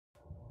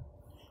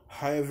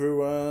Hi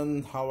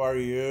everyone, how are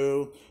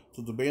you?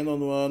 Tudo bem,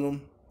 nono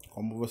ano?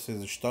 Como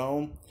vocês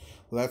estão?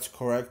 Let's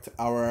correct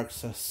our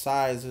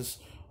exercises.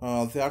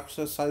 The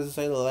exercises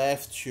I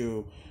left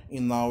you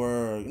in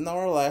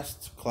our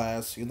last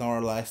class, in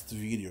our last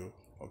video,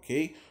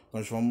 ok?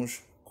 Nós vamos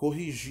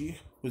corrigir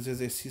os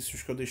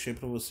exercícios que eu deixei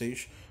para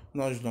vocês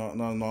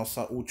na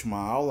nossa última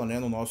aula, né?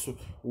 No nosso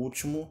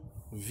último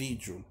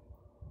vídeo,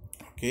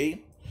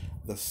 ok?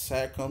 The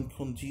second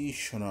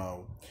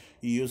conditional.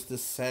 Use the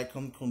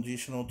second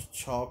conditional to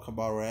talk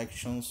about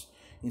actions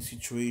in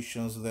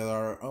situations that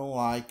are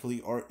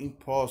unlikely or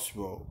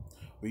impossible.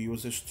 We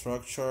use a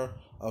structure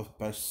of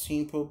past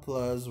simple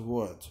plus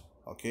would,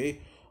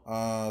 ok?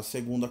 A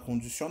segunda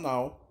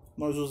condicional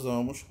nós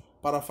usamos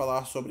para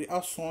falar sobre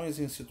ações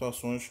em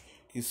situações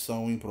que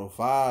são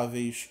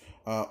improváveis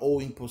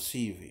ou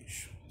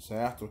impossíveis,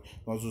 certo?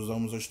 Nós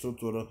usamos a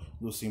estrutura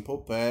do simple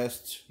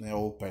past, né,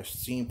 ou past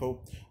simple,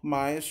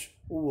 mais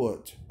o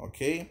would,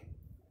 ok?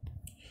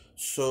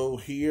 So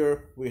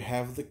here we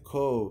have the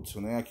code,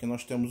 né? Aqui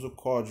nós temos o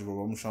código,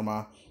 vamos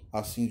chamar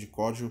assim de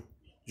código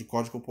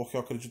porque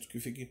eu acredito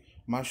que fique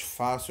mais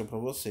fácil para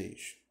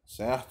vocês,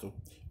 certo?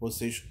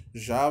 Vocês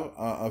já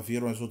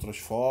viram as outras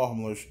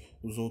fórmulas,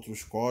 os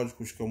outros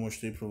códigos que eu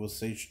mostrei para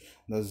vocês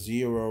da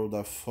zero,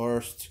 da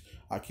first.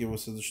 Aqui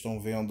vocês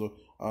estão vendo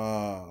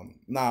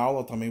na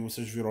aula também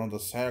vocês viram da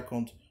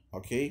second,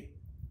 ok?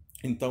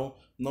 Então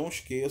não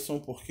esqueçam,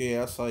 porque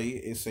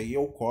esse aí é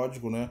o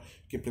código, né,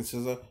 que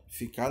precisa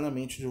ficar na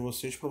mente de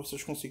vocês para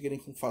vocês conseguirem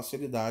com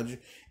facilidade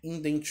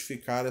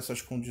identificar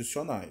essas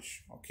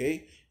condicionais,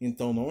 ok?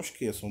 Então não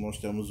esqueçam, nós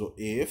temos o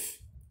if,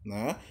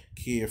 né,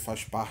 que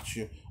faz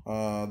parte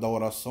da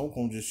oração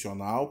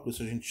condicional, por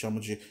isso a gente chama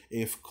de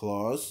if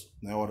clause,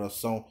 né,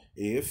 oração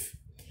if.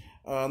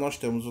 Nós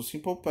temos o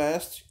simple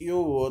past e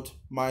o would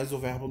mais o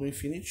verbo no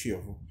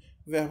infinitivo.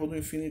 Verbo no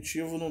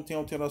infinitivo não tem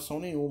alteração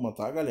nenhuma,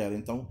 tá, galera?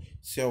 Então,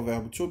 se é o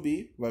verbo to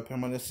be, vai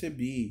permanecer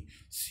be.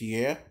 Se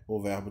é o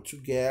verbo to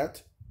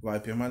get, vai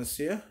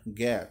permanecer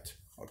get,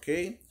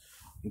 ok?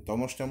 Então,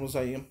 nós temos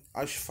aí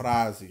as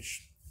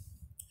frases.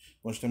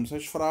 Nós temos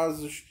as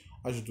frases,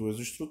 as duas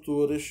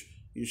estruturas.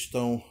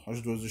 Estão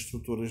as duas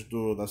estruturas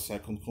da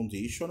second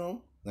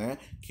conditional, né?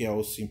 Que é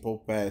o simple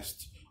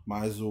past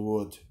mais o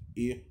would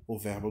e o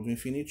verbo do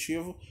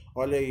infinitivo.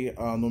 Olha aí,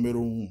 a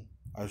número 1.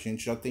 A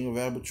gente já tem o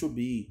verbo to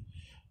be.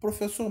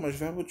 Professor, mas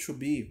verbo to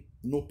be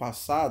no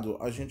passado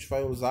a gente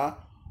vai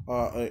usar.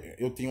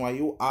 Eu tenho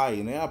aí o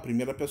I, né? A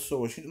primeira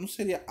pessoa. Não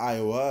seria I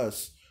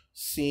was?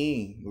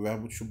 Sim, o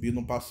verbo to be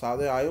no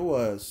passado é I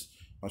was.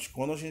 Mas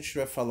quando a gente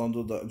estiver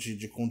falando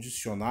de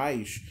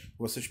condicionais,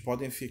 vocês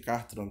podem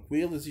ficar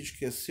tranquilos e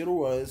esquecer o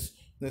was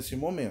nesse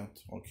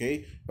momento,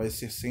 ok? Vai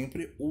ser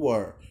sempre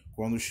were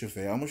quando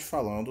estivermos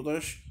falando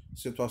das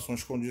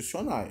situações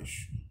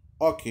condicionais,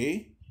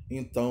 ok?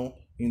 Então,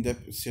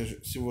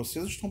 se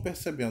vocês estão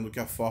percebendo que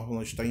a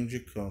fórmula está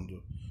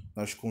indicando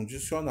nas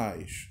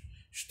condicionais,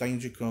 está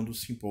indicando o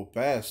simple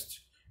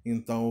past,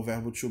 então o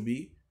verbo to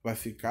be vai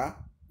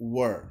ficar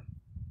were,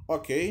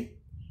 ok?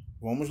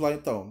 Vamos lá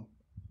então.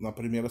 Na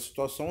primeira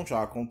situação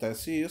já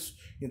acontece isso.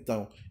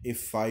 Então,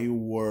 if I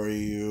were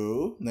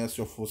you, né, se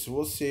eu fosse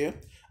você,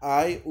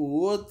 I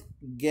would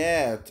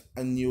get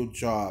a new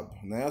job,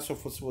 né? Se eu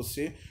fosse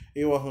você,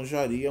 eu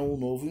arranjaria um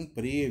novo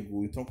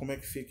emprego. Então, como é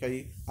que fica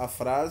aí a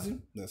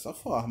frase? Dessa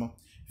forma.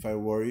 If I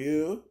were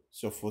you,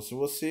 se eu fosse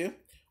você,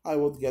 I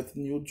would get a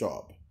new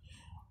job.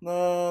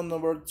 Na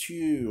number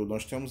 2,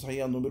 nós temos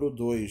aí a número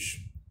 2.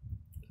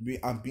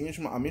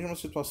 A mesma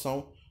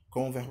situação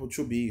com o verbo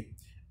to be.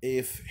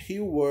 If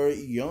he were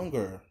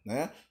younger,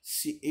 né?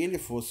 Se ele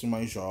fosse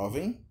mais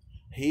jovem,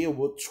 he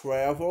would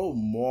travel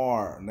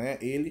more, né?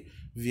 Ele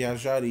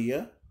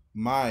viajaria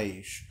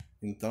mais.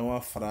 Então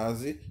a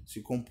frase se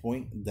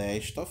compõe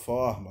desta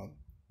forma.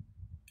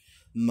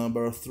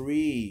 Number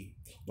 3.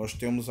 Nós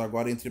temos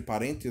agora entre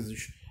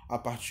parênteses a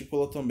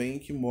partícula também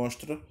que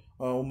mostra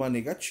uma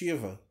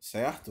negativa,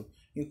 certo?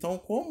 Então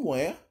como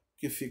é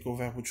que fica o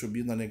verbo to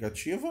be na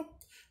negativa?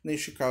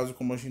 Neste caso,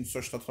 como a gente só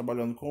está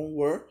trabalhando com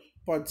were,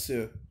 pode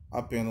ser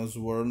apenas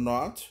were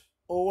not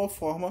ou a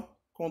forma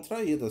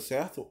contraída,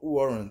 certo?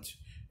 Weren't.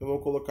 Eu vou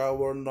colocar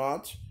were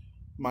not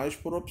mais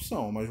por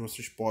opção, mas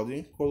vocês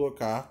podem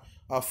colocar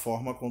a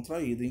forma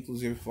contraída.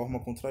 Inclusive, a forma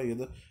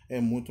contraída é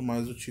muito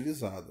mais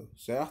utilizada,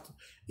 certo?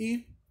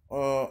 E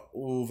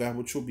o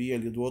verbo to be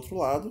ali do outro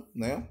lado,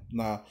 né?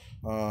 Na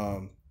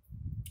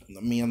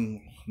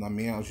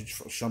minha a gente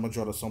chama de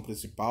oração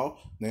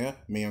principal, né?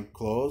 Main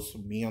clause,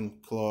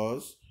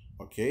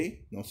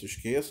 ok? Não se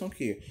esqueçam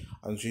que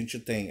a gente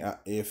tem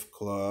a if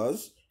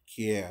clause,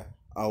 que é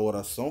a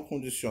oração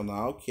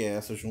condicional, que é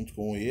essa junto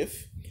com o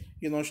if,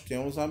 e nós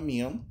temos a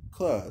main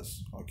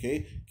clause,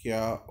 ok? Que é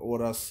a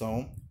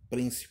oração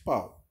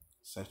principal,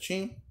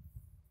 certinho?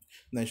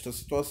 Nesta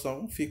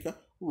situação fica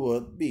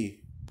would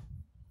be,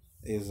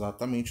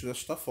 exatamente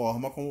desta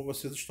forma como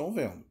vocês estão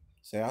vendo,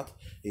 certo?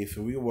 If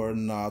we were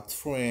not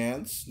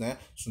friends, né?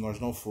 Se nós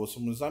não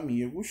fôssemos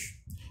amigos,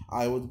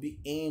 I would be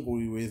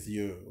angry with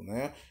you,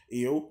 né?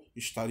 Eu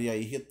estaria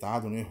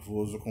irritado,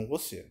 nervoso com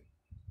você.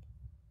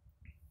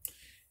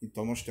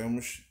 Então nós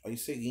temos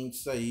as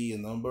seguintes aí,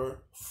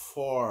 number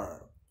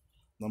 4.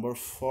 Number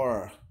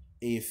 4,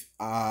 if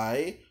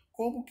I,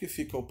 como que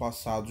fica o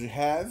passado de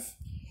have?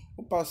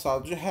 O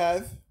passado de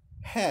have,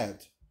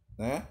 had,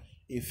 né?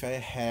 If I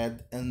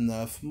had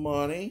enough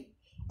money,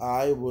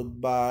 I would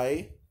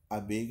buy a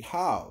big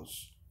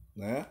house,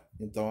 né?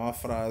 Então a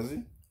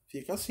frase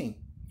fica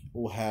assim.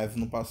 O have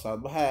no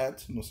passado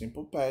had, no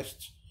simple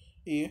past,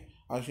 e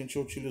a gente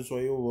utilizou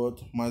aí o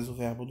would mais o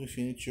verbo do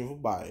infinitivo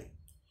by.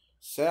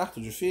 Certo?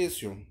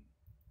 Difícil?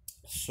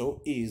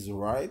 So easy,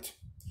 right?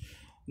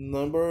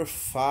 Number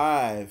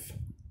 5,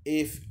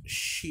 if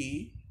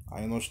she,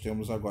 aí nós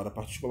temos agora a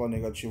partícula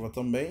negativa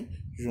também,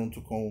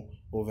 junto com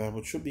o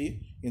verbo to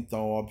be,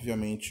 então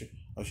obviamente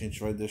a gente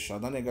vai deixar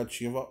na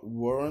negativa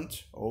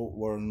weren't ou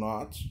were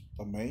not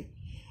também.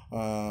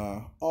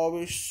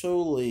 Always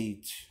so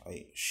late,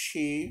 aí,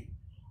 she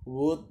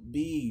would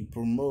be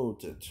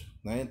promoted,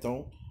 né?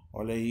 Então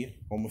olha aí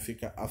como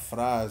fica a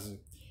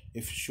frase.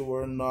 If she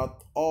were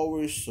not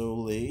always so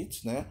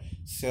late, né?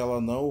 Se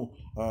ela não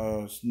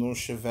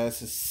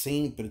estivesse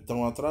sempre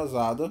tão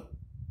atrasada,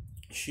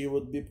 she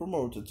would be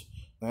promoted,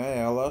 né?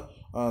 Ela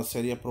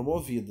seria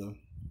promovida,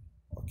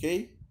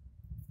 ok?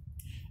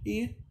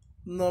 E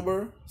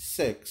number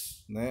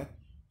 6, né?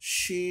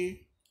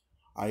 She,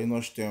 aí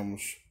nós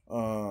temos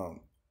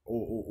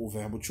o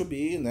verbo to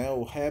be, né?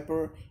 O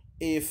rapper,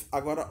 if.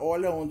 Agora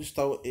olha onde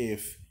está o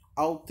if.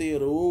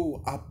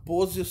 Alterou a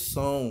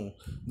posição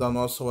da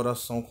nossa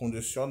oração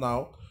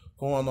condicional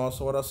com a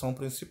nossa oração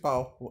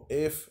principal. O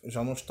if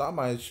já não está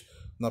mais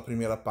na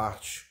primeira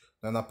parte,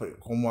 né,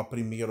 como a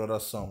primeira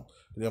oração.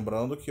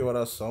 Lembrando que a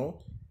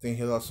oração tem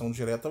relação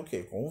direta ao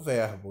quê? Com o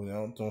verbo,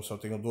 né? Então, se eu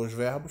tenho dois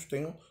verbos,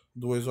 tenho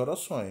duas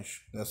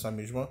orações nessa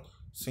mesma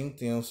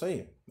sentença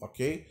aí,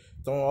 ok?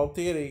 Então, eu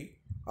alterei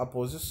a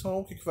posição.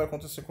 O que vai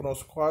acontecer com o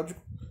nosso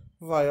código?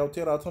 Vai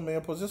alterar também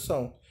a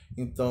posição.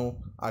 Então,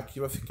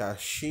 aqui vai ficar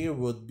she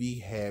would be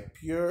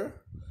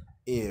happier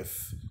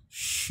if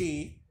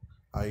she.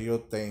 Aí eu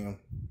tenho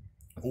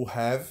o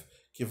have,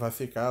 que vai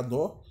ficar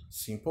no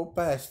simple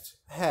past.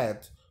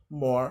 Had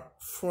more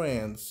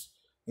friends.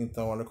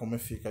 Então, olha como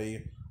fica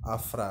aí a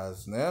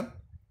frase, né?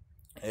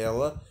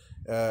 Ela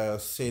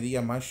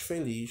seria mais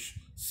feliz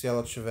se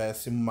ela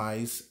tivesse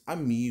mais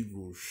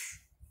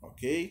amigos,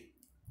 ok?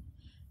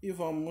 E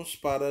vamos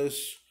para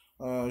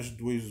as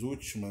duas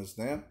últimas,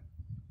 né?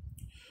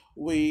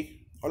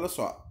 Olha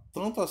só,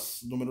 tanto a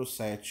número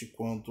 7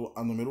 quanto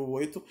a número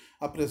 8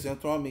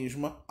 apresentam a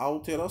mesma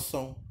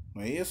alteração,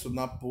 não é isso?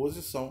 Na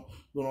posição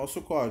do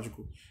nosso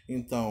código.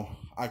 Então,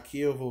 aqui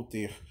eu vou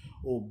ter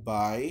o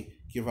by,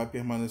 que vai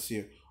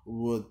permanecer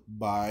would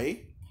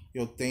buy.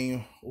 Eu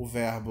tenho o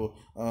verbo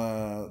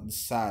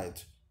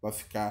decide, vai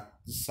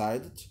ficar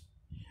decided.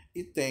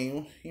 E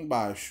tenho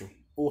embaixo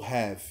o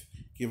have,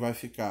 que vai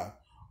ficar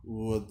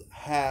would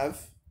have.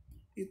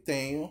 E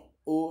tenho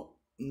o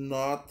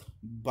not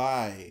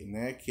buy,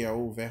 né, que é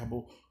o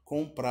verbo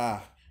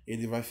comprar.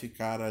 Ele vai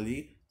ficar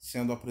ali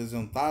sendo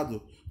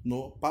apresentado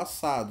no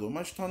passado,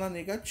 mas está na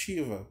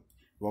negativa.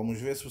 Vamos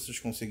ver se vocês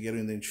conseguiram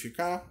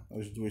identificar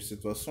as duas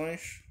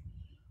situações.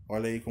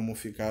 Olha aí como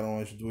ficaram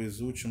as duas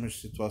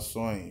últimas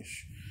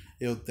situações.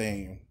 Eu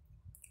tenho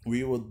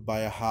we would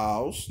buy a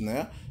house,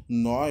 né?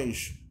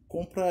 Nós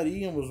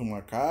compraríamos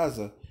uma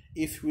casa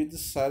if we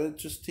decided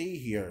to stay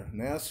here,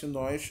 né? Se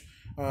nós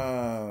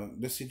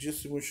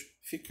decidíssemos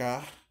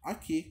ficar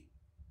aqui.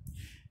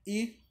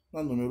 E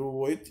na número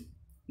 8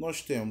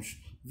 nós temos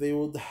they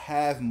would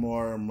have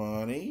more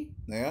money,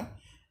 né?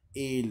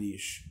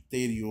 Eles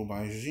teriam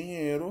mais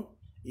dinheiro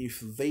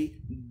if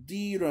they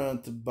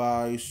didn't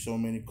buy so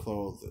many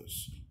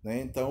clothes,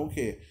 né? Então o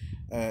que?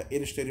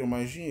 Eles teriam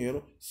mais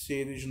dinheiro se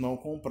eles não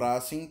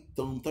comprassem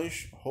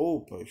tantas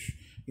roupas.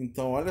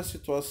 Então olha a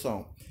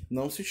situação.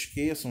 Não se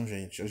esqueçam,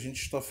 gente, a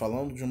gente está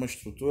falando de uma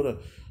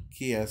estrutura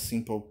que é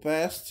simple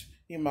past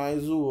e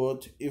mais o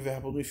would e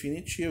verbo do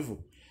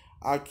infinitivo.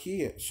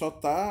 Aqui só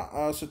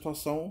está a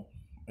situação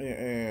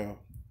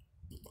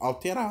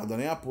alterada,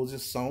 né? A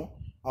posição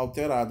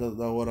alterada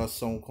da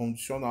oração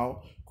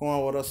condicional com a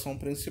oração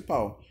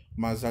principal.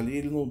 Mas ali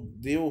ele não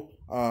deu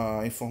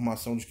a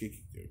informação de que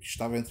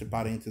estava entre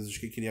parênteses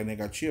que queria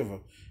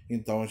negativa.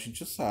 Então a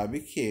gente sabe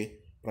que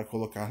para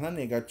colocar na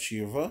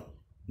negativa,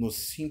 no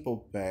simple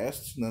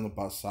past, né, no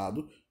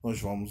passado, nós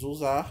vamos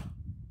usar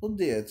o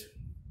did.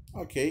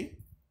 Ok?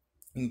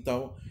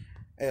 Então,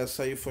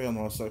 essa aí foi a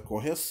nossa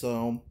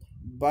correção.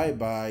 Bye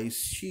bye,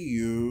 see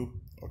you,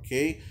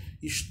 ok?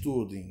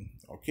 Estudem,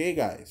 ok,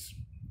 guys?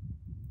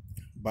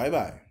 Bye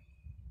bye.